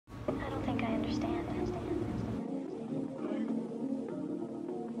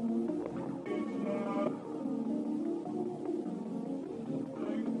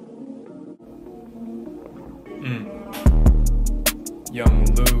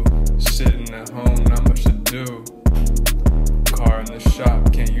Sitting at home, not much to do. Car in the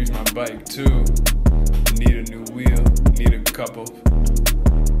shop, can't use my bike too. Need a new wheel, need a couple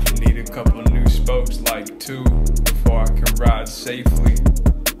new spokes like 2 before I can ride safely.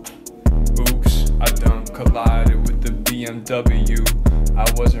 Oops, I done collided with the BMW. I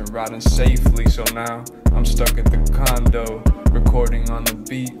wasn't riding safely, so now I'm stuck at the condo, recording on the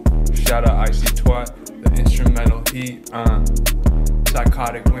beat. Shout out Icy Twat, the instrumental heat.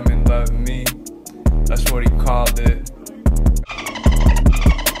 Psychotic women love me, that's what he called it.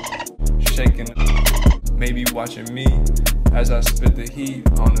 Shaking, maybe watching me as I spit the heat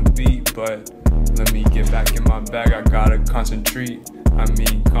on the beat. But let me get back in my bag, I gotta concentrate.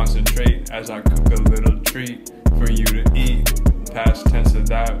 Concentrate as I cook a little treat for you to eat. Past tense of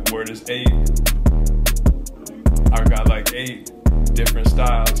that word is 8. I got like 8 different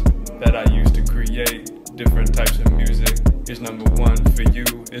styles that I used to create. Different types of music is #1 for you.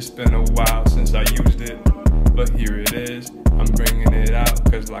 It's been a while since I used it, but here it is. I'm bringing it out,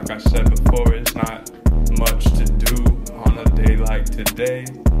 cause like I said before, it's not much to do on a day like today.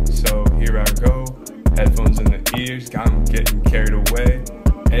 So here I go, headphones in the ears, got me getting carried away.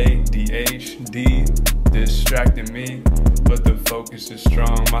 ADHD distracting me, but the focus is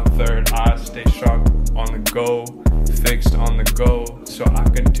strong. My third eye stay sharp on the goal, fixed on the goal, so I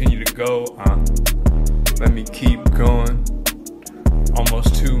continue to go. Let me keep going.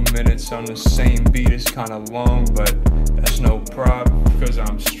 Almost 2 minutes on the same beat, it's kinda long, but that's no problem, cause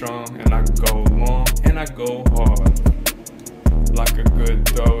I'm strong and I go long and I go hard. Like a good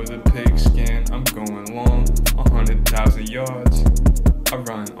throw of the pigskin, I'm going long, 100,000 yards. I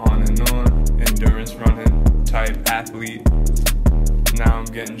run on and on, endurance running type athlete. Now I'm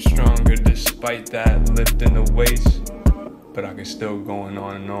getting stronger despite that, lifting the weights. But I can still going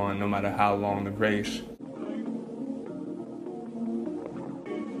on and on, no matter how long the race.